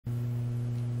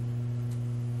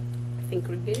think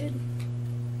we're good.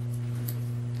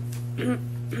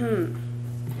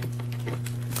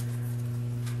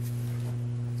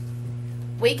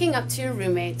 Waking up to your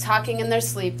roommate talking in their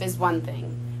sleep is one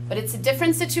thing, but it's a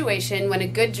different situation when a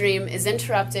good dream is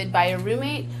interrupted by your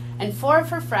roommate and 4 of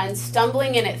her friends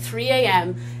stumbling in at 3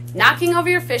 a.m., knocking over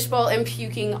your fishbowl and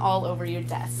puking all over your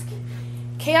desk.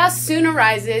 Chaos soon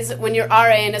arises when your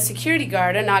RA and a security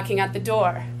guard are knocking at the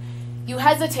door. You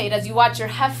hesitate as you watch your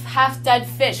half-dead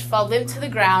fish fall limp to the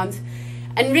ground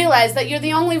and realize that you're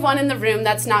the only one in the room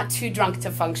that's not too drunk to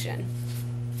function.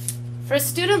 For a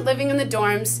student living in the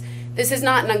dorms, this is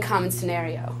not an uncommon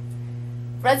scenario.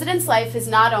 Residence life is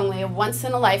not only a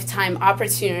once-in-a-lifetime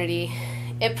opportunity,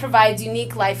 it provides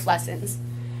unique life lessons.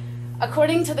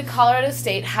 According to the Colorado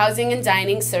State Housing and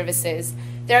Dining Services,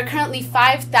 there are currently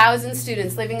 5,000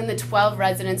 students living in the 12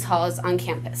 residence halls on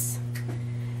campus.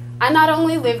 I not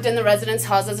only lived in the residence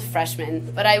halls as a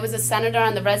freshman, but I was a senator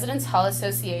on the Residence Hall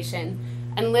Association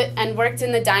and worked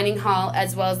in the dining hall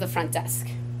as well as the front desk.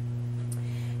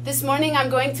 This morning I'm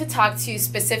going to talk to you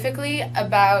specifically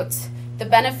about the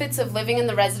benefits of living in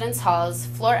the residence halls,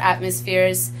 floor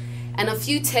atmospheres, and a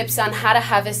few tips on how to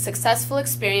have a successful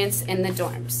experience in the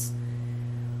dorms.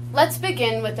 Let's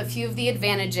begin with a few of the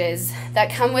advantages that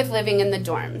come with living in the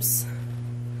dorms.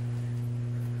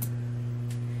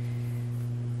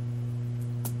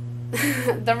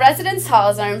 The residence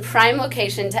halls are in prime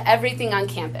location to everything on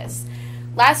campus.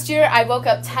 Last year, I woke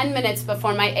up 10 minutes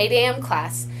before my 8 a.m.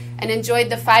 class and enjoyed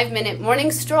the 5-minute morning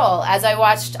stroll as I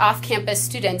watched off-campus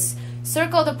students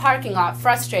circle the parking lot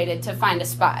frustrated to find a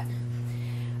spot.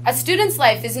 A student's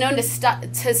life is known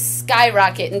to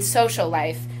skyrocket in social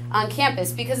life on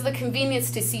campus because of the convenience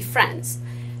to see friends.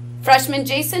 Freshman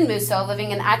Jason Musso,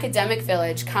 living in Academic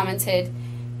Village, commented,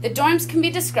 "The dorms can be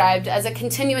described as a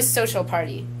continuous social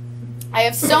party. I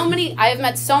have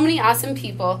met so many awesome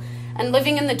people, and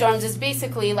living in the dorms is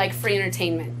basically like free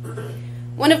entertainment."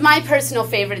 One of my personal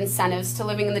favorite incentives to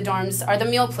living in the dorms are the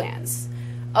meal plans.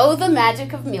 Oh, the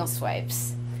magic of meal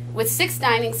swipes. With 6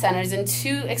 dining centers and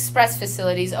 2 express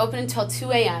facilities open until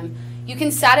 2 a.m., you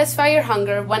can satisfy your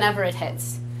hunger whenever it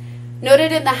hits.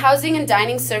 Noted in the Housing and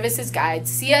Dining Services Guide,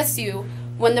 CSU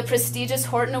won the prestigious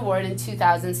Horton Award in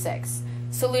 2006,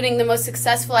 saluting the most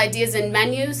successful ideas in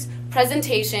menus,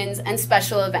 presentations, and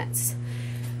special events.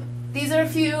 These are a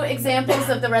few examples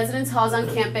of the residence halls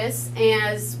on campus,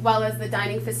 as well as the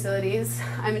dining facilities.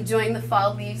 I'm enjoying the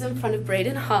fall leaves in front of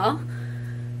Braden Hall.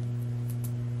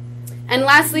 And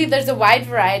lastly, there's a wide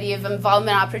variety of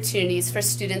involvement opportunities for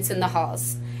students in the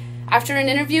halls. After an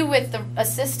interview with the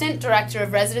Assistant Director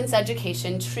of Residence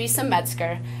Education, Teresa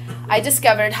Metzger, I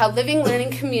discovered how living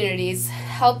learning communities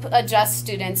help adjust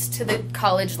students to the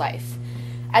college life.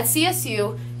 At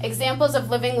CSU, examples of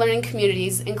living learning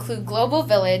communities include Global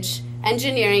Village,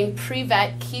 engineering,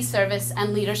 pre-vet, key service,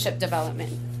 and leadership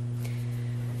development.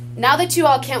 Now that you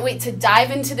all can't wait to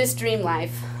dive into this dream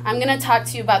life, I'm going to talk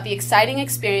to you about the exciting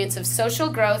experience of social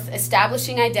growth,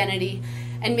 establishing identity,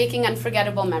 and making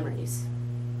unforgettable memories.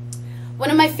 One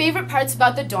of my favorite parts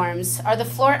about the dorms are the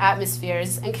floor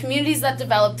atmospheres and communities that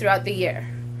develop throughout the year.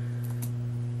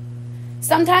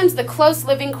 Sometimes the close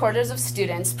living quarters of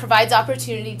students provides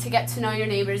opportunity to get to know your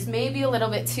neighbors maybe a little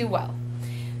bit too well.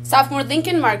 Sophomore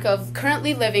Lincoln Markov,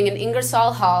 currently living in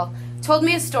Ingersoll Hall, told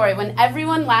me a story when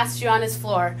everyone last year on his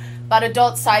floor bought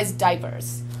adult-sized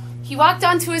diapers. He walked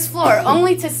onto his floor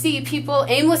only to see people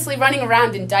aimlessly running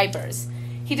around in diapers.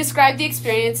 He described the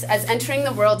experience as entering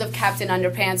the world of Captain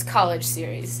Underpants college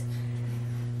series.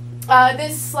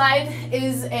 This slide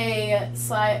is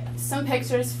some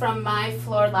pictures from my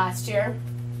floor last year.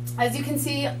 As you can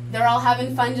see, they're all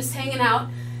having fun, just hanging out.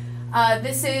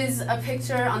 This is a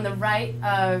picture on the right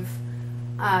of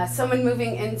someone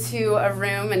moving into a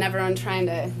room and everyone trying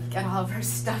to get all of her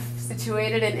stuff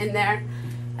situated and in there.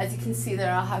 As you can see,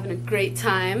 they're all having a great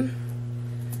time.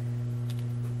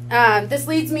 This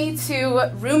leads me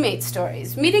to roommate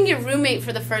stories. Meeting your roommate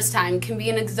for the first time can be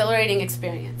an exhilarating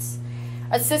experience.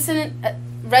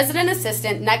 Resident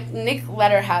assistant Nick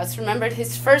Letterhouse remembered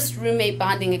his first roommate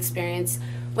bonding experience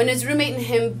when his roommate and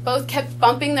him both kept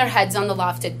bumping their heads on the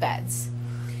lofted beds.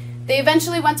 They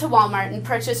eventually went to Walmart and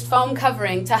purchased foam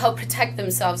covering to help protect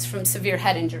themselves from severe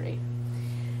head injury.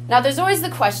 Now there's always the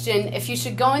question if you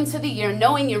should go into the year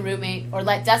knowing your roommate or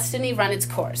let destiny run its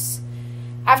course.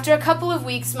 After a couple of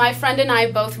weeks, my friend and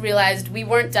I both realized we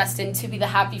weren't destined to be the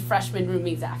happy freshman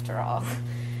roomies after all.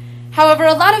 However,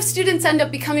 a lot of students end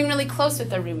up becoming really close with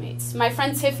their roommates. My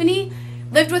friend Tiffany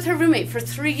lived with her roommate for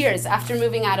 3 years after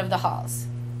moving out of the halls.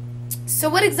 So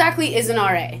what exactly is an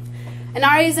RA? An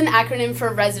RA is an acronym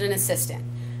for resident assistant.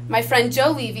 My friend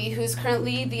Joe Levy, who's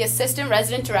currently the assistant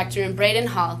resident director in Braden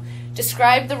Hall,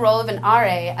 described the role of an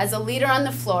RA as a leader on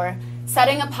the floor,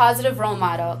 setting a positive role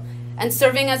model, and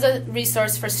serving as a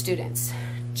resource for students.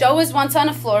 Joe was once on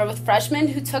a floor with freshmen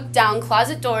who took down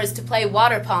closet doors to play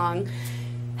water pong,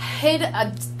 hid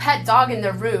a pet dog in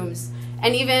their rooms,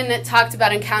 and even talked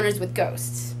about encounters with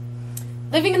ghosts.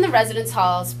 Living in the residence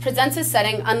halls presents a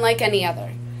setting unlike any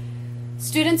other.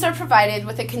 Students are provided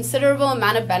with a considerable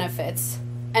amount of benefits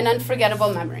and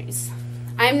unforgettable memories.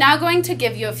 I am now going to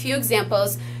give you a few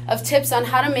examples of tips on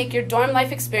how to make your dorm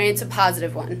life experience a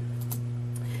positive one.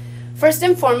 First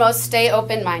and foremost, stay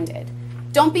open-minded.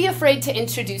 Don't be afraid to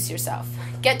introduce yourself.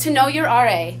 Get to know your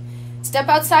RA. Step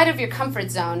outside of your comfort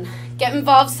zone. Get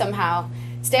involved somehow.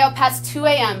 Stay out past 2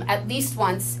 a.m. at least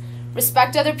once.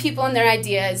 Respect other people and their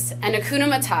ideas. And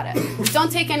Hakuna Matata.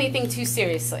 Don't take anything too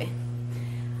seriously.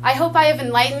 I hope I have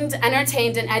enlightened,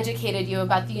 entertained, and educated you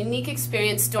about the unique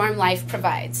experience dorm life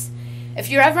provides. If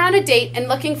you're ever on a date and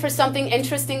looking for something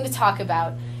interesting to talk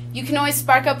about, you can always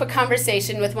spark up a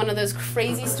conversation with one of those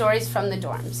crazy stories from the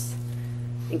dorms.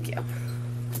 Thank you.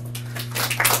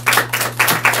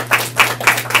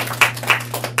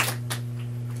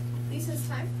 Lisa's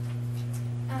time?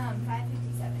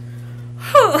 5:57.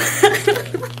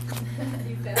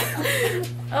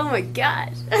 Oh my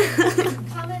gosh.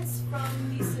 Comments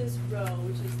from Lisa's row,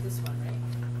 which is this one, right?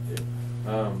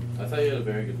 Yeah. I thought you had a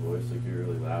very good voice, like you were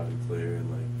really loud and clear, and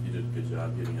like you did a good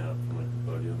job getting out from like the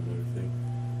podium and everything.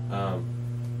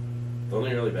 The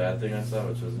only really bad thing I saw,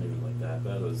 which wasn't even like that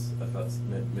bad, was I thought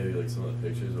maybe like some of the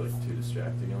pictures were like too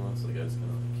distracting almost. Like I was kind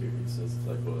of like curious as to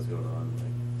like what was going on,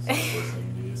 like someone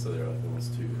listening to you, so they were like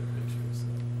almost too good pictures. So.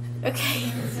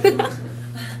 Okay.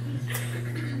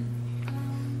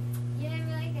 You did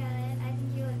really good. I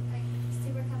think you look like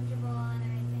super comfortable and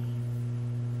everything.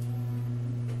 And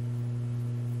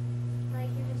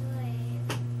like your visual aid.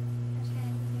 I'm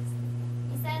trying to think of something.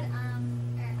 You said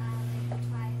like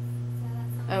twice, so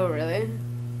that's not. Oh, really?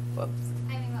 Whoops.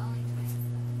 I mean, but only twice. So.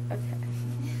 Okay.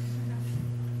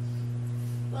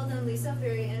 Well done, Lisa.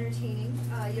 Very entertaining.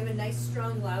 You have a nice,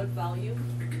 strong, loud volume.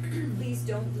 Please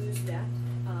don't lose that.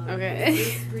 Okay.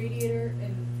 This radiator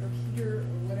or heater or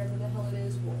whatever the hell it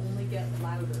is will only get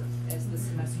louder as the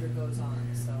semester goes on.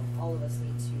 So all of us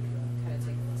need to kind of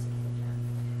take a listen from that.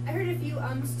 I heard a few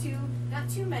ums too. Not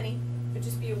too many, but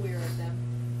just be aware of them.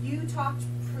 You talked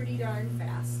pretty darn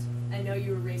fast. I know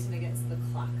you were racing against the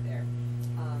clock there.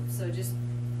 So just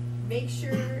make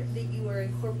sure that you are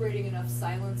incorporating enough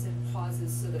silence and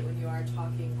pauses so that when you are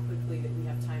talking quickly that we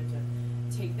have time to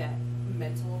take that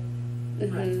mental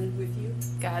breath with you.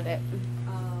 Got it.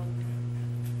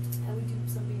 I would do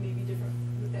something maybe different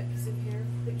with that piece of hair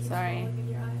that keeps Sorry. falling in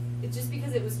your eye. It's just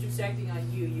because it was distracting on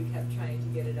you, you kept trying to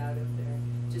get it out of there.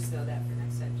 Just know that for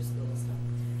next time, just little stuff.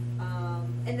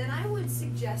 And then I would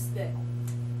suggest that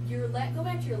go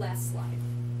back to your last slide.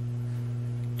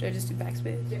 Do I just do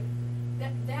backspace?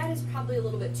 That is probably a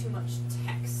little bit too much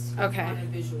text Okay. on a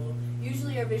visual.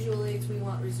 Usually our visual aids we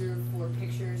want reserved for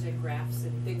pictures and graphs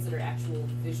and things that are actual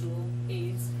visual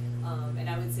aids. And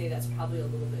I would say that's probably a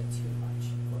little bit too much.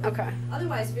 Okay.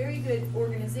 Otherwise, very good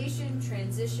organization,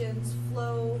 transitions,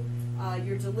 flow.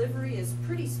 Your delivery is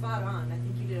pretty spot on. I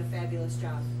think you did a fabulous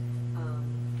job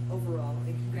overall.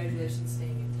 And congratulations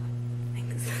staying in time.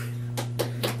 Thanks.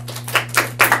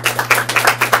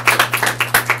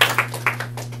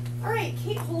 All right,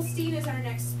 Kate Holstein is our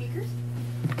next speaker.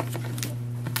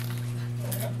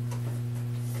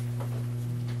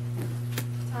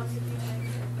 Tom, did you time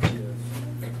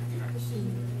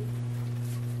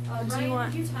Do Ryan, you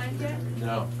want- have you timed yet?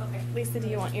 No. Okay. Lisa, do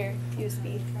you want your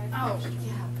USB? Oh,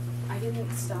 yeah. I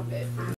didn't stop it.